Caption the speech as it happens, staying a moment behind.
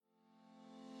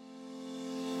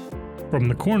From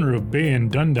the corner of Bay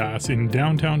and Dundas in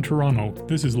downtown Toronto,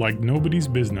 this is Like Nobody's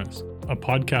Business, a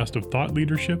podcast of thought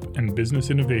leadership and business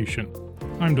innovation.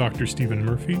 I'm Dr. Stephen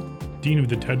Murphy, Dean of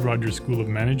the Ted Rogers School of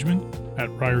Management at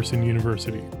Ryerson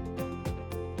University.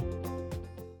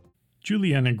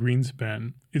 Juliana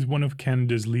Greenspan is one of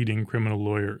Canada's leading criminal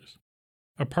lawyers.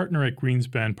 A partner at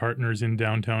Greenspan Partners in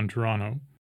downtown Toronto,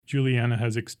 Juliana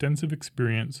has extensive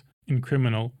experience in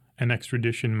criminal and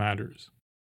extradition matters.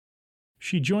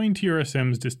 She joined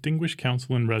TRSM's Distinguished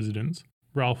Counsel in Residence,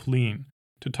 Ralph Lean,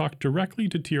 to talk directly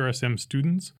to TRSM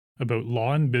students about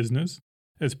law and business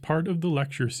as part of the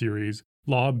lecture series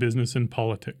Law, Business and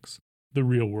Politics, The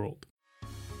Real World.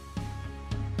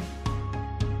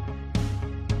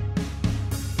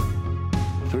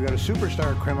 So we got a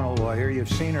superstar criminal lawyer. You've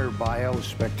seen her bio,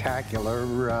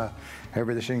 spectacular,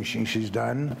 everything she's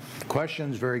done.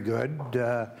 Questions, very good.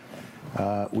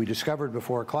 We discovered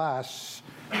before class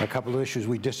a couple of issues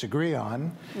we disagree on,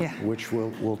 which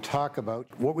we'll talk about.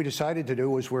 What we decided to do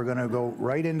was we're going to go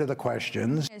right into the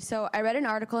questions. So I read an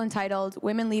article entitled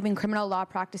Women Leaving Criminal Law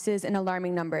Practices in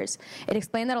Alarming Numbers. It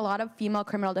explained that a lot of female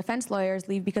criminal defense lawyers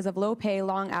leave because of low pay,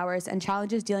 long hours, and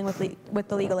challenges dealing with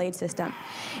the legal aid system.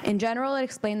 In general, it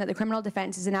explained that the criminal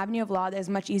defense is an avenue of law that is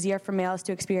much easier for males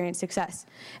to experience success.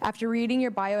 After reading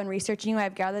your bio and researching you, I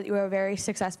have gathered that you are a very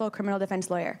successful criminal defense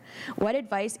lawyer. What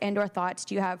advice and or thoughts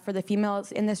do you have for the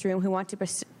females in this room who want to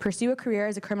pursue a career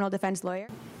as a criminal defense lawyer?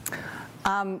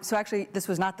 So actually, this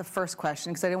was not the first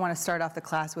question, because I didn't want to start off the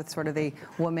class with sort of the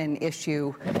woman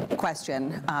issue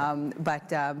question,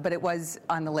 but it was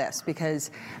on the list, because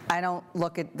I don't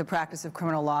look at the practice of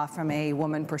criminal law from a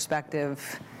woman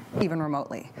perspective even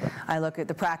remotely. I look at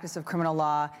the practice of criminal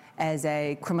law as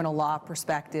a criminal law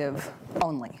perspective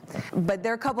only. But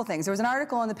there are a couple things. There was an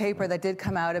article in the paper that did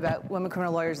come out about women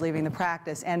criminal lawyers leaving the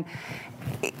practice, and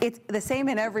it's the same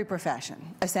in every profession,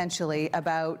 essentially,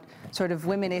 about sort of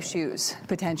women issues,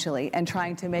 potentially, and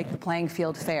trying to make the playing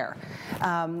field fair.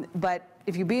 But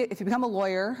if you become a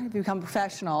lawyer, if you become a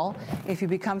professional, if you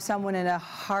become someone in a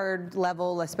hard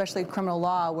level, especially criminal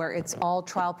law, where it's all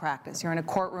trial practice, you're in a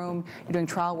courtroom, you're doing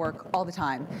trial work all the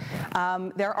time,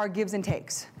 there are gives and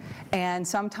takes. And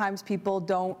sometimes people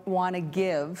don't want to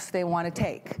give, they want to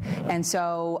take. And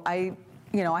so I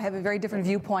have a very different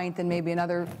viewpoint than maybe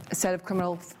another set of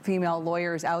criminal female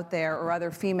lawyers out there, or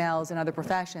other females in other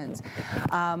professions.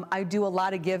 I do a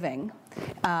lot of giving,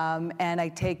 and I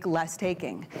take less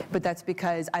taking. But that's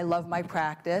because I love my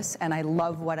practice, and I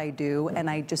love what I do, and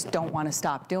I just don't want to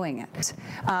stop doing it.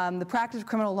 The practice of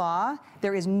criminal law,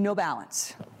 there is no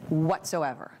balance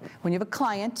whatsoever. When you have a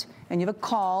client and you have a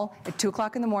call at 2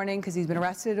 o'clock in the morning because he's been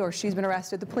arrested or she's been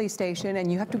arrested at the police station, and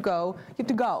you have to go, you have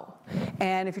to go.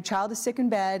 And if your child is sick in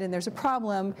bed and there's a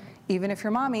problem, even if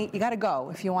you're mommy, you got to go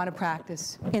if you want to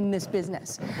practice in this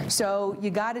business. So you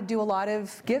got to do a lot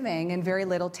of giving and very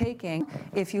little taking.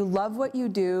 If you love what you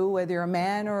do, whether you're a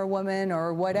man or a woman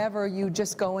or whatever, you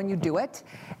just go and you do it,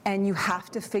 and you have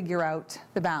to figure out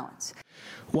the balance.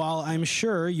 While I'm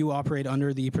sure you operate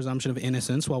under the presumption of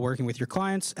innocence while working with your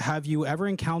clients, have you ever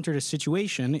encountered a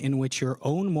situation in which your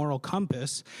own moral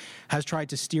compass has tried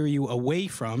to steer you away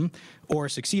from, or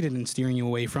succeeded in steering you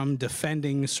away from,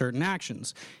 defending certain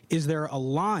actions? Is there a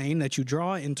line that you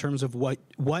draw in terms of what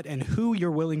and who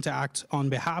you're willing to act on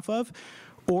behalf of?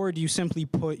 Or do you simply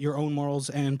put your own morals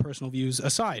and personal views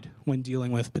aside when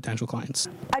dealing with potential clients?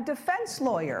 A defense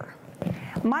lawyer,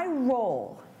 my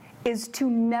role is to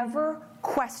never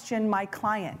question my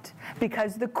client,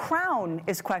 because the Crown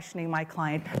is questioning my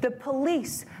client, the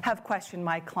police have questioned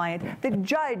my client, the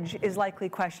judge is likely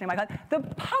questioning my client, the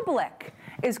public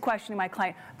is questioning my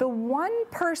client. The one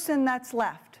person that's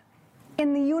left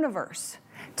in the universe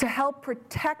to help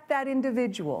protect that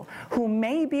individual who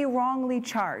may be wrongly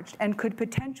charged and could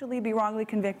potentially be wrongly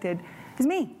convicted is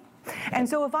me. And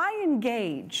so if I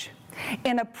engage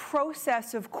in a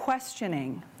process of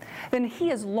questioning, then he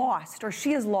is lost or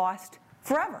she is lost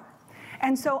forever.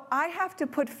 And so I have to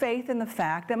put faith in the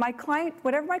fact that my client,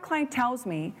 whatever my client tells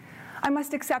me, I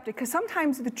must accept it, because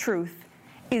sometimes the truth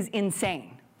is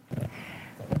insane.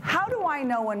 How do I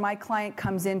know when my client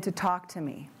comes in to talk to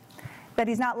me that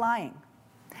he's not lying?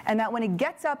 And that when he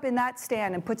gets up in that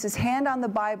stand and puts his hand on the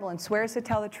Bible and swears to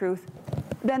tell the truth,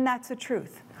 then that's the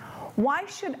truth? Why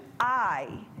should I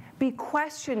be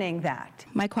questioning that?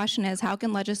 My question is, how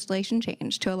can legislation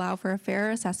change to allow for a fair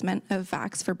assessment of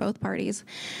facts for both parties,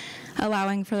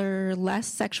 allowing for less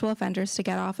sexual offenders to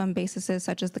get off on bases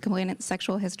such as the complainant's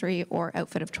sexual history or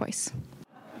outfit of choice?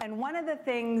 And one of the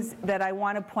things that I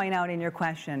want to point out in your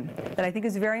question that I think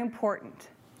is very important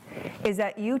is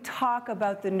that you talk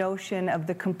about the notion of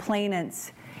the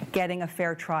complainants getting a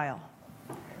fair trial.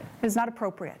 It is not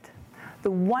appropriate.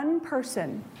 The one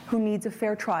person who needs a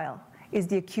fair trial is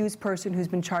the accused person who's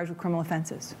been charged with criminal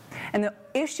offenses. And the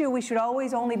issue we should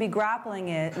always only be grappling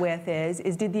with is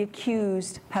did the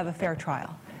accused have a fair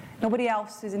trial? Nobody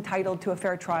else is entitled to a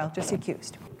fair trial, just the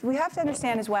accused. We have to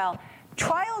understand as well,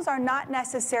 trials are not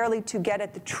necessarily to get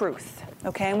at the truth,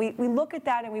 okay? And we look at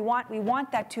that and we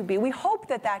want that to be. We hope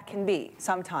that that can be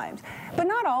sometimes, but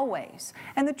not always.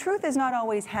 And the truth is not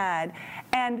always had,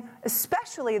 and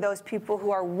especially those people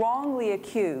who are wrongly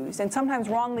accused and sometimes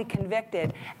wrongly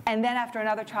convicted, and then after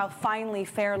another trial finally,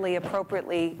 fairly,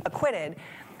 appropriately acquitted,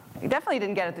 you definitely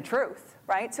didn't get at the truth.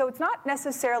 Right? So it's not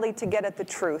necessarily to get at the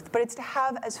truth, but it's to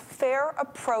have as fair a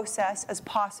process as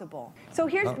possible. So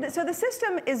so the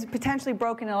system is potentially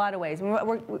broken in a lot of ways. I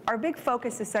mean, our big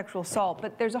focus is sexual assault,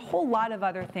 but there's a whole lot of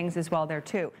other things as well there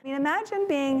too. I mean, imagine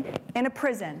being in a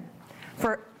prison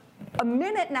for a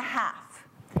minute and a half,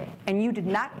 and you did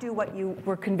not do what you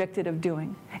were convicted of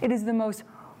doing. It is the most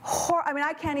I mean,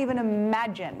 I can't even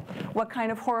imagine what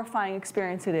kind of horrifying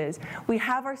experience it is. We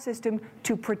have our system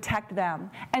to protect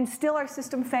them, and still our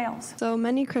system fails. So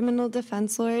many criminal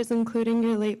defense lawyers, including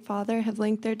your late father, have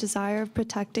linked their desire of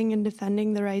protecting and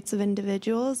defending the rights of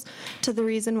individuals to the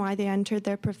reason why they entered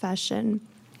their profession.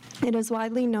 It is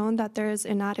widely known that there is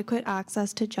inadequate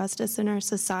access to justice in our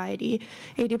society.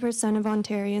 80% of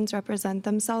Ontarians represent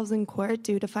themselves in court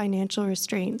due to financial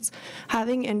restraints.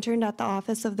 Having interned at the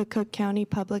Office of the Cook County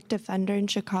Public Defender in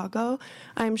Chicago,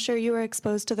 I am sure you are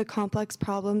exposed to the complex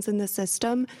problems in the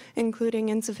system, including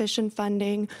insufficient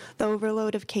funding, the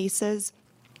overload of cases,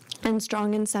 and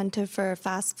strong incentive for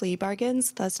fast plea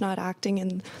bargains, thus not acting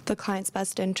in the client's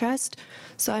best interest.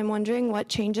 So I'm wondering, what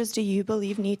changes do you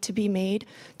believe need to be made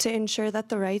to ensure that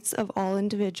the rights of all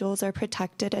individuals are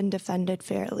protected and defended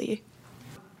fairly?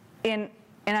 In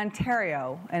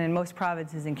Ontario and in most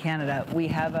provinces in Canada, we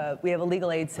have a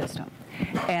legal aid system,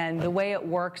 and the way it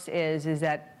works is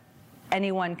that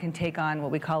anyone can take on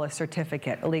what we call a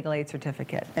certificate, a legal aid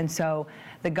certificate. And so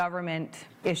the government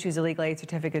issues a legal aid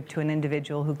certificate to an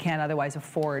individual who can't otherwise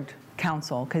afford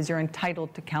counsel, because you're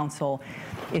entitled to counsel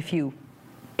if you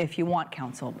want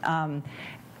counsel. And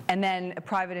then a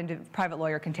private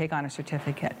lawyer can take on a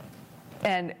certificate.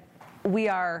 And we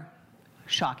are,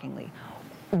 shockingly,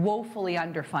 woefully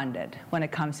underfunded when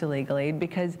it comes to legal aid,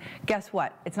 because guess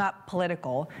what? It's not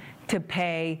political to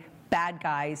pay bad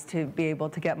guys to be able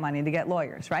to get money to get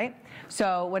lawyers, right?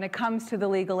 So when it comes to the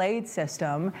legal aid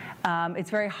system, it's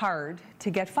very hard to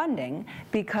get funding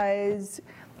because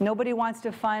nobody wants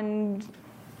to fund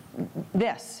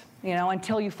this, you know,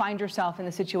 until you find yourself in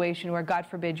the situation where, God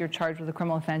forbid, you're charged with a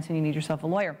criminal offense and you need yourself a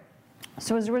lawyer.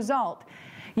 So as a result,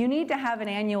 you need to have an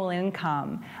annual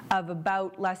income of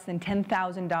about less than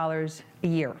 $10,000 a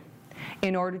year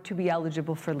in order to be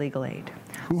eligible for legal aid.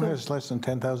 Who has less than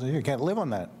 $10,000 a year? You can't live on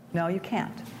that. No, you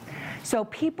can't. So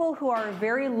people who are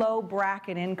very low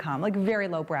bracket income, like very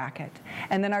low bracket,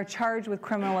 and then are charged with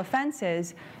criminal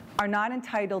offenses are not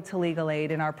entitled to legal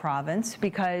aid in our province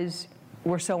because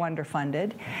we're so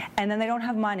underfunded, and then they don't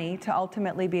have money to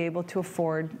ultimately be able to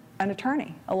afford an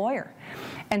attorney, a lawyer.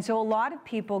 And so a lot of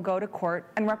people go to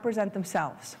court and represent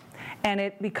themselves. And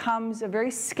it becomes a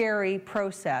very scary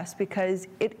process because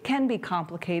it can be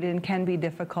complicated and can be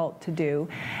difficult to do.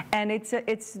 And it's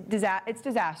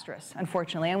disastrous,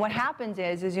 unfortunately. And what happens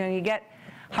is you know, you get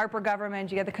Harper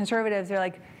government, you get the Conservatives, they're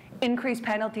like, increase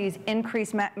penalties,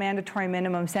 increase mandatory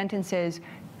minimum sentences,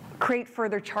 create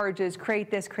further charges,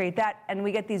 create this, create that, and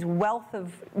we get these wealth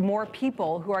of more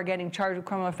people who are getting charged with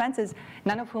criminal offenses,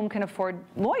 none of whom can afford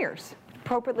lawyers,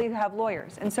 appropriately have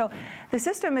lawyers. And so the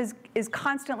system is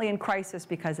constantly in crisis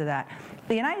because of that.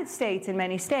 The United States, in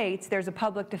many states, there's a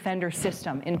public defender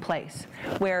system in place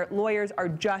where lawyers are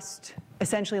just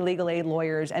essentially legal aid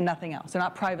lawyers and nothing else. They're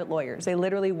not private lawyers. They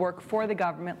literally work for the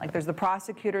government. Like there's the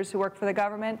prosecutors who work for the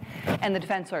government and the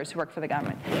defense lawyers who work for the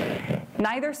government.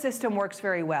 Neither system works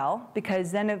very well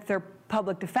because then if they're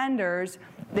public defenders,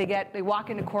 they walk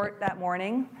into court that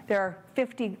morning, there are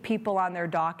 50 people on their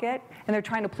docket, and they're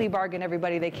trying to plea bargain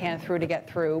everybody they can through to get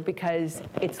through because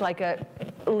it's like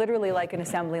literally like an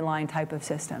assembly line type of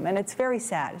system. And it's very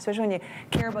sad, especially when you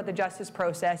care about the justice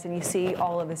process and you see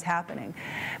all of this happening.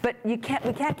 But we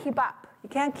can't keep up. You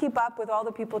can't keep up with all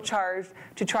the people charged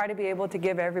to try to be able to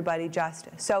give everybody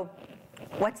justice. So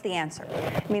what's the answer?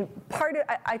 I mean,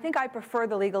 I think I prefer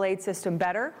the legal aid system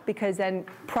better because then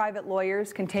private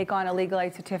lawyers can take on a legal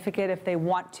aid certificate if they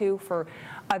want to for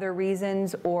other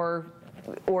reasons, or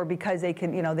or because they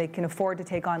can, they can afford to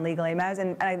take on legal aid matters.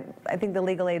 And I think the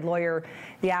legal aid lawyer,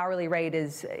 the hourly rate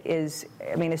is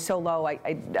so low.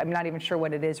 I'm not even sure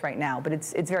what it is right now, but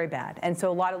it's very bad. And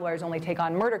so a lot of lawyers only take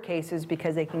on murder cases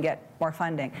because they can get more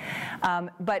funding.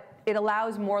 But it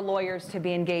allows more lawyers to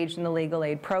be engaged in the legal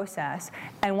aid process.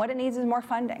 And what it needs is more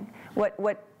funding.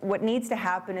 What needs to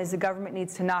happen is the government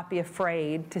needs to not be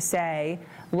afraid to say,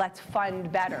 let's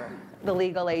fund better the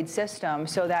legal aid system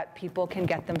so that people can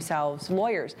get themselves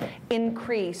lawyers.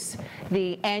 Increase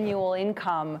the annual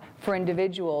income for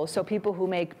individuals so people who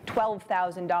make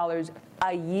 $12,000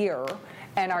 a year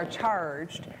and are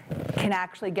charged can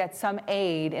actually get some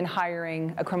aid in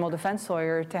hiring a criminal defense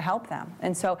lawyer to help them.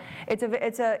 And so it's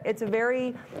a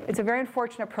very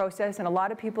unfortunate process, and a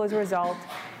lot of people as a result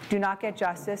do not get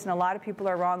justice, and a lot of people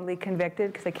are wrongly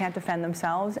convicted because they can't defend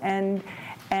themselves, and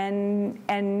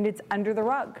it's under the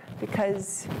rug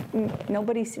because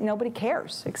nobody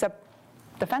cares except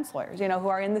defense lawyers, who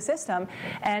are in the system,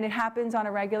 and it happens on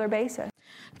a regular basis.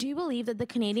 Do you believe that the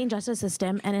Canadian justice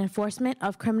system and enforcement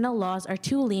of criminal laws are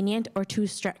too lenient or too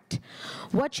strict?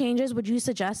 What changes would you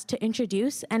suggest to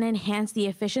introduce and enhance the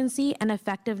efficiency and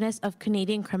effectiveness of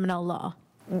Canadian criminal law?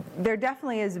 There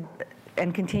definitely is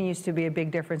and continues to be a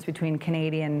big difference between the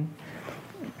Canadian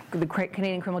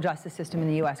criminal justice system and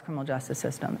the U.S. criminal justice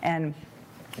system. And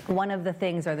one of the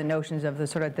things are the notions of the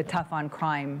sort of the tough on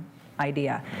crime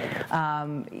idea.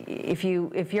 If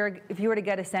you were to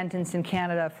get a sentence in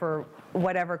Canada for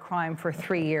whatever crime for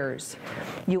 3 years,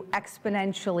 you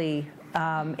exponentially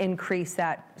increase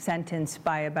that sentence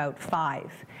by about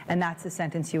 5, and that's the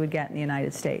sentence you would get in the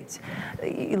United States.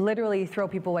 You literally throw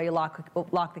people away, you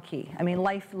lock the key. I mean,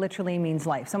 life literally means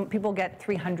life. Some people get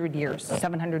 300 years,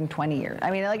 720 years.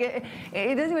 I mean, like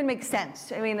it doesn't even make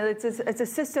sense. I mean, it's a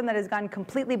system that has gone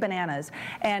completely bananas,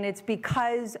 and it's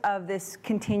because of this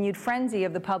continued frenzy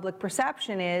of the public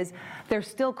perception is there's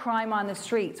still crime on the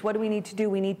streets. What do we need to do?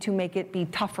 We need to make it be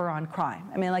tougher on crime.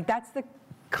 I mean, like that's the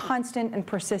constant and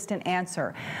persistent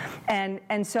answer. And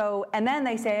then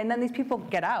they say, and then these people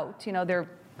get out, they're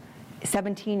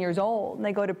 17 years old, and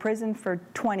they go to prison for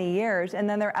 20 years, and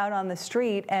then they're out on the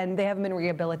street, and they haven't been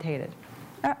rehabilitated.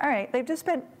 All right, they've just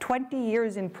spent 20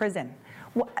 years in prison.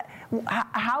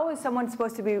 How is someone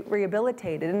supposed to be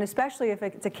rehabilitated? And especially if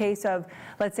it's a case of,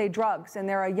 let's say, drugs, and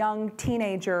they're a young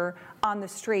teenager on the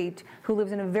street who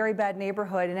lives in a very bad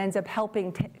neighborhood and ends up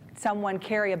helping someone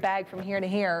carry a bag from here to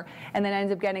here, and then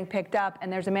ends up getting picked up,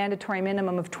 and there's a mandatory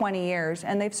minimum of 20 years,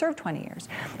 and they've served 20 years.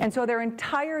 And so their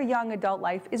entire young adult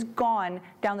life is gone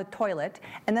down the toilet,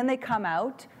 and then they come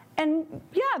out, and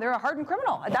yeah, they're a hardened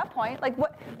criminal at that point. Like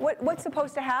what's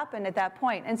supposed to happen at that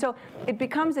point? And so it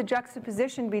becomes a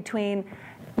juxtaposition between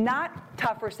not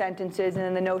tougher sentences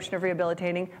and the notion of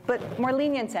rehabilitating, but more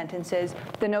lenient sentences,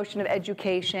 the notion of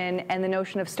education and the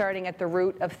notion of starting at the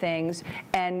root of things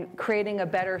and creating a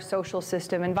better social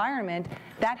system environment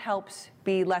that helps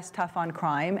be less tough on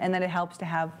crime, and then it helps to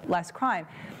have less crime.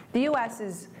 The U.S.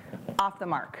 is off the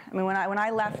mark. I mean, when I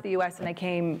left the U.S. and I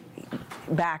came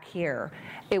back here,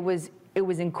 it was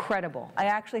incredible. I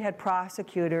actually had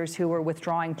prosecutors who were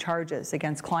withdrawing charges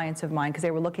against clients of mine because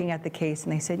they were looking at the case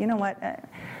and they said, you know what,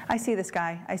 I see this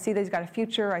guy. I see that he's got a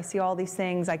future. I see all these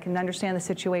things. I can understand the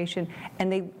situation.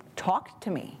 And they talked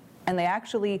to me, and they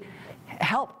actually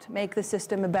helped make the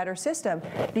system a better system.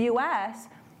 The U.S.,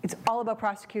 it's all about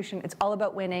prosecution, it's all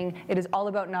about winning, it is all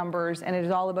about numbers, and it is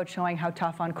all about showing how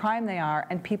tough on crime they are,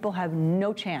 and people have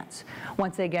no chance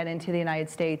once they get into the United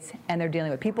States and they're dealing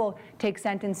with. People take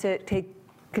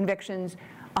convictions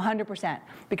 100%,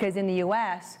 because in the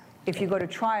US, if you go to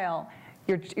trial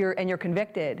you're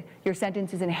convicted, your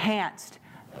sentence is enhanced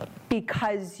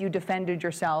because you defended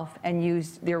yourself and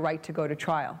used your right to go to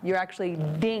trial. You're actually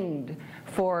dinged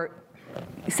for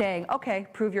saying, okay,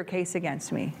 prove your case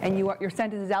against me, and your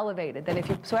sentence is elevated. Then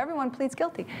so everyone pleads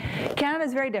guilty. Canada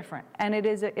is very different, and it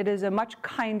is a much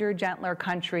kinder, gentler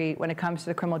country when it comes to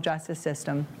the criminal justice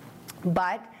system.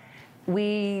 But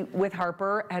we, with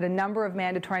Harper, had a number of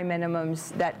mandatory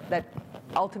minimums that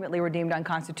ultimately were deemed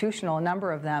unconstitutional, a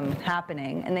number of them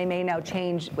happening, and they may now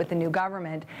change with the new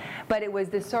government. But it was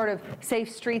this sort of Safe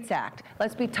Streets Act.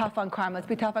 Let's be tough on crime. Let's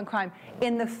be tough on crime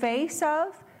in the face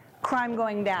of crime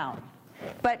going down.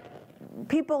 But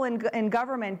people in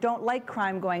government don't like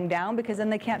crime going down because then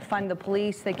they can't fund the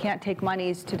police, they can't take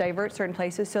monies to divert certain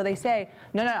places, so they say,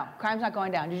 no, crime's not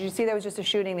going down. Did you see there was just a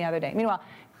shooting the other day? Meanwhile,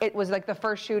 it was like the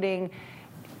first shooting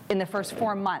in the first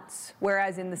 4 months,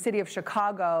 whereas in the city of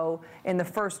Chicago, in the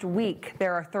first week,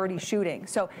 there are 30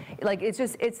 shootings. So like it's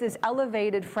this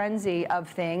elevated frenzy of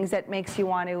things that makes you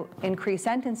want to increase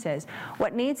sentences.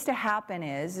 What needs to happen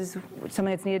is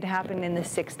something that's needed to happen in the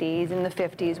 60s, in the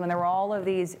 50s, when there were all of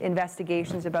these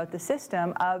investigations about the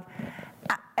system of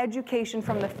education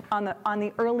from on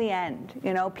the early end.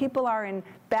 You know, people are in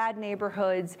bad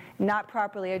neighborhoods, not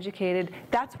properly educated.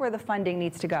 That's where the funding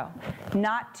needs to go,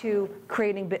 not to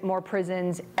creating a bit more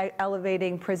prisons,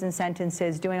 elevating prison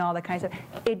sentences, doing all that kind of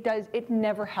stuff. It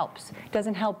never helps. It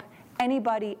doesn't help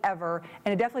anybody ever,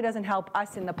 and it definitely doesn't help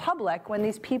us in the public when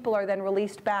these people are then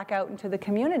released back out into the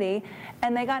community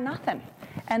and they got nothing.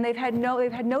 And they've had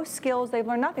no skills, they've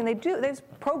learned nothing. There's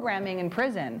programming in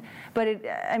prison, but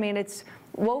it's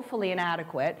woefully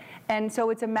inadequate. And so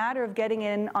it's a matter of getting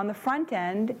in on the front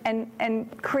end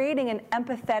and creating an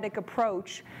empathetic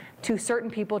approach to certain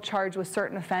people charged with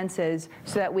certain offenses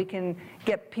so that we can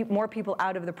get more people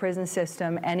out of the prison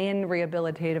system and in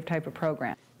rehabilitative type of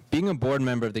program. Being a board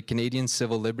member of the Canadian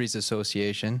Civil Liberties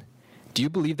Association, do you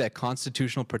believe that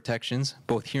constitutional protections,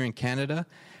 both here in Canada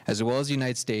as well as the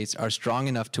United States, are strong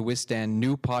enough to withstand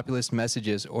new populist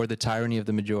messages or the tyranny of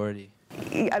the majority?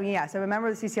 I mean, yes, I'm a member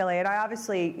of the CCLA, and I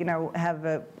obviously, have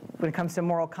when it comes to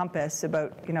moral compass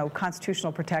about,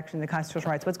 constitutional protection, the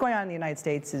constitutional rights. What's going on in the United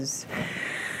States is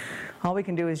all we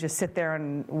can do is just sit there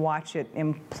and watch it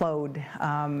implode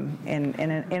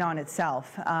in on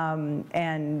itself,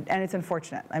 and it's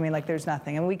unfortunate. I mean, like, there's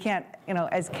nothing, and we can't,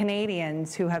 as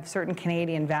Canadians who have certain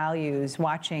Canadian values,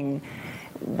 watching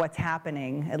what's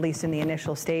happening, at least in the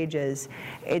initial stages,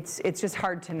 it's just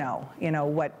hard to know,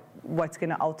 what's going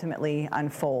to ultimately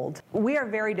unfold. We are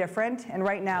very different, and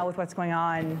right now with what's going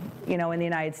on, in the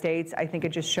United States, I think it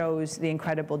just shows the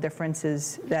incredible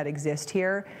differences that exist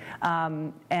here.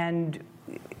 And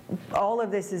all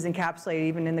of this is encapsulated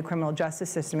even in the criminal justice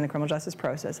system, in the criminal justice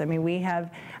process. I mean, we have,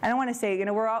 I don't want to say,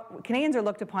 Canadians are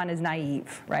looked upon as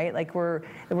naive, right? Like we're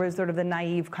sort of the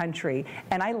naive country,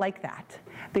 and I like that,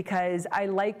 because I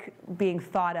like being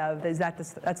thought of as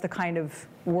that's the kind of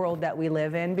world that we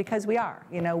live in, because we are.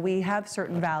 We have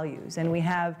certain values, and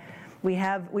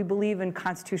we believe in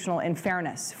constitutional and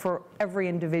fairness for every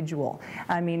individual.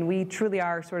 I mean, we truly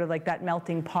are sort of like that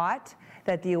melting pot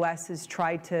that the U.S. has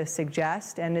tried to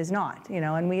suggest and is not,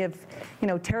 and we have,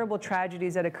 terrible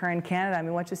tragedies that occur in Canada. I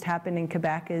mean, what just happened in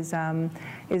Quebec is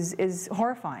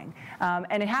horrifying,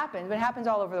 and it happens, but it happens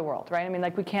all over the world, right? I mean,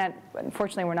 like, we can't,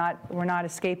 unfortunately, we're not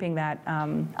escaping that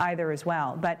either as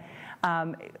well. But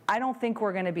I don't think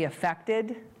we're going to be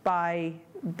affected by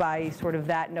sort of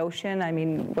that notion. I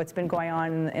mean, what's been going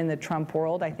on in the Trump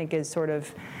world, I think, is sort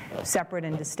of separate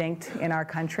and distinct in our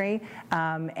country,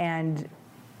 and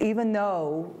even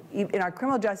though in our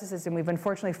criminal justice system we've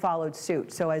unfortunately followed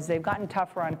suit. So as they've gotten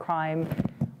tougher on crime,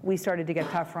 we started to get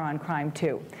tougher on crime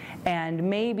too. And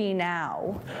maybe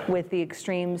now, with the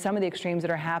extremes, some of the extremes that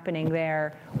are happening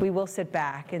there, we will sit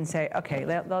back and say, okay,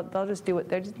 they'll just do what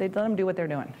they let them do what they're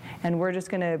doing, and we're just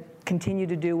going to continue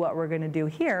to do what we're going to do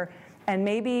here, and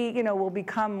maybe we'll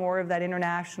become more of that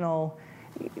international.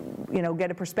 Get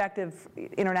a perspective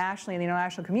internationally in the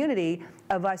international community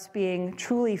of us being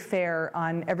truly fair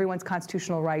on everyone's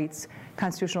constitutional rights,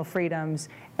 constitutional freedoms,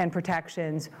 and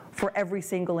protections for every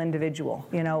single individual,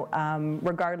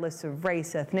 regardless of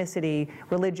race, ethnicity,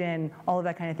 religion, all of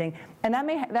that kind of thing. And that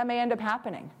may end up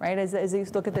happening, right? As you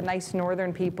look at the nice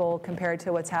northern people compared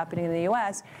to what's happening in the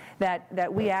U.S.,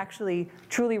 that we actually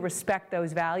truly respect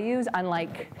those values,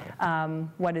 unlike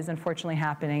what is unfortunately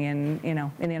happening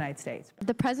in the United States.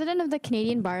 The president of the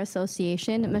Canadian Bar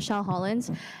Association, Michelle Hollins,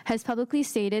 has publicly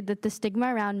stated that the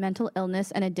stigma around mental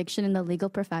illness and addiction in the legal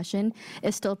profession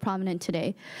is still prominent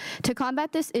today. To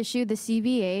combat this issue, the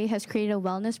CBA has created a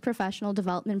wellness professional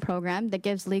development program that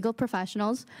gives legal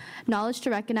professionals knowledge to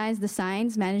recognize the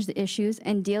signs, manage the issues,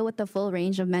 and deal with the full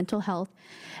range of mental health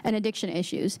and addiction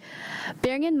issues.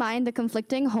 Bearing in mind the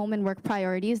conflicting home and work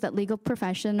priorities that legal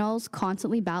professionals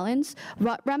constantly balance,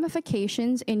 what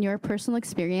ramifications in your personal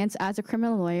experience as a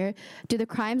criminal lawyer do the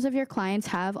crimes of your clients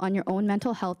have on your own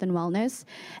mental health and wellness?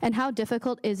 And how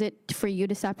difficult is it for you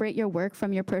to separate your work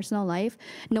from your personal life,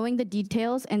 knowing the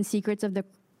details and secrets of the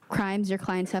crimes your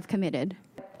clients have committed?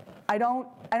 I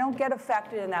don't get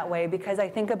affected in that way, because I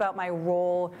think about my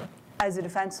role as a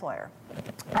defense lawyer.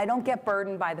 I don't get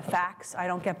burdened by the facts. I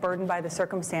don't get burdened by the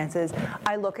circumstances.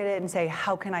 I look at it and say,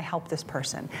 how can I help this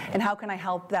person? And how can I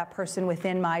help that person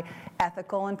within my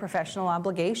ethical and professional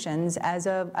obligations as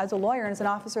a lawyer and as an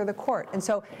officer of the court? And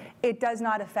so it does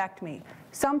not affect me.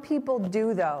 Some people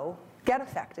do, though, get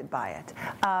affected by it.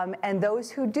 And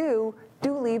those who do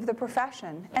do leave the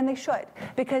profession, and they should,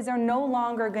 because they're no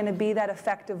longer going to be that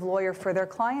effective lawyer for their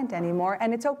client anymore,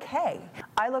 and it's okay.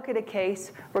 I look at a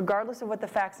case, regardless of what the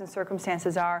facts and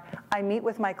circumstances are, I meet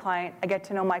with my client, I get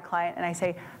to know my client, and I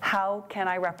say, how can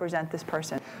I represent this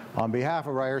person? On behalf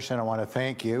of Ryerson, I want to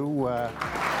thank you. It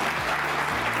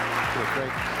was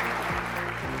great.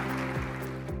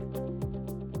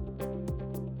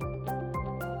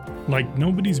 Like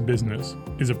Nobody's Business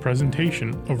is a presentation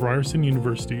of Ryerson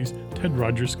University's Ted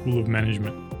Rogers School of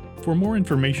Management. For more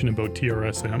information about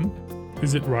TRSM,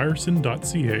 visit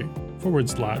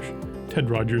ryerson.ca/Ted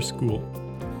Rogers School.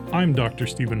 I'm Dr.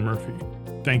 Stephen Murphy.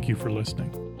 Thank you for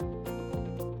listening.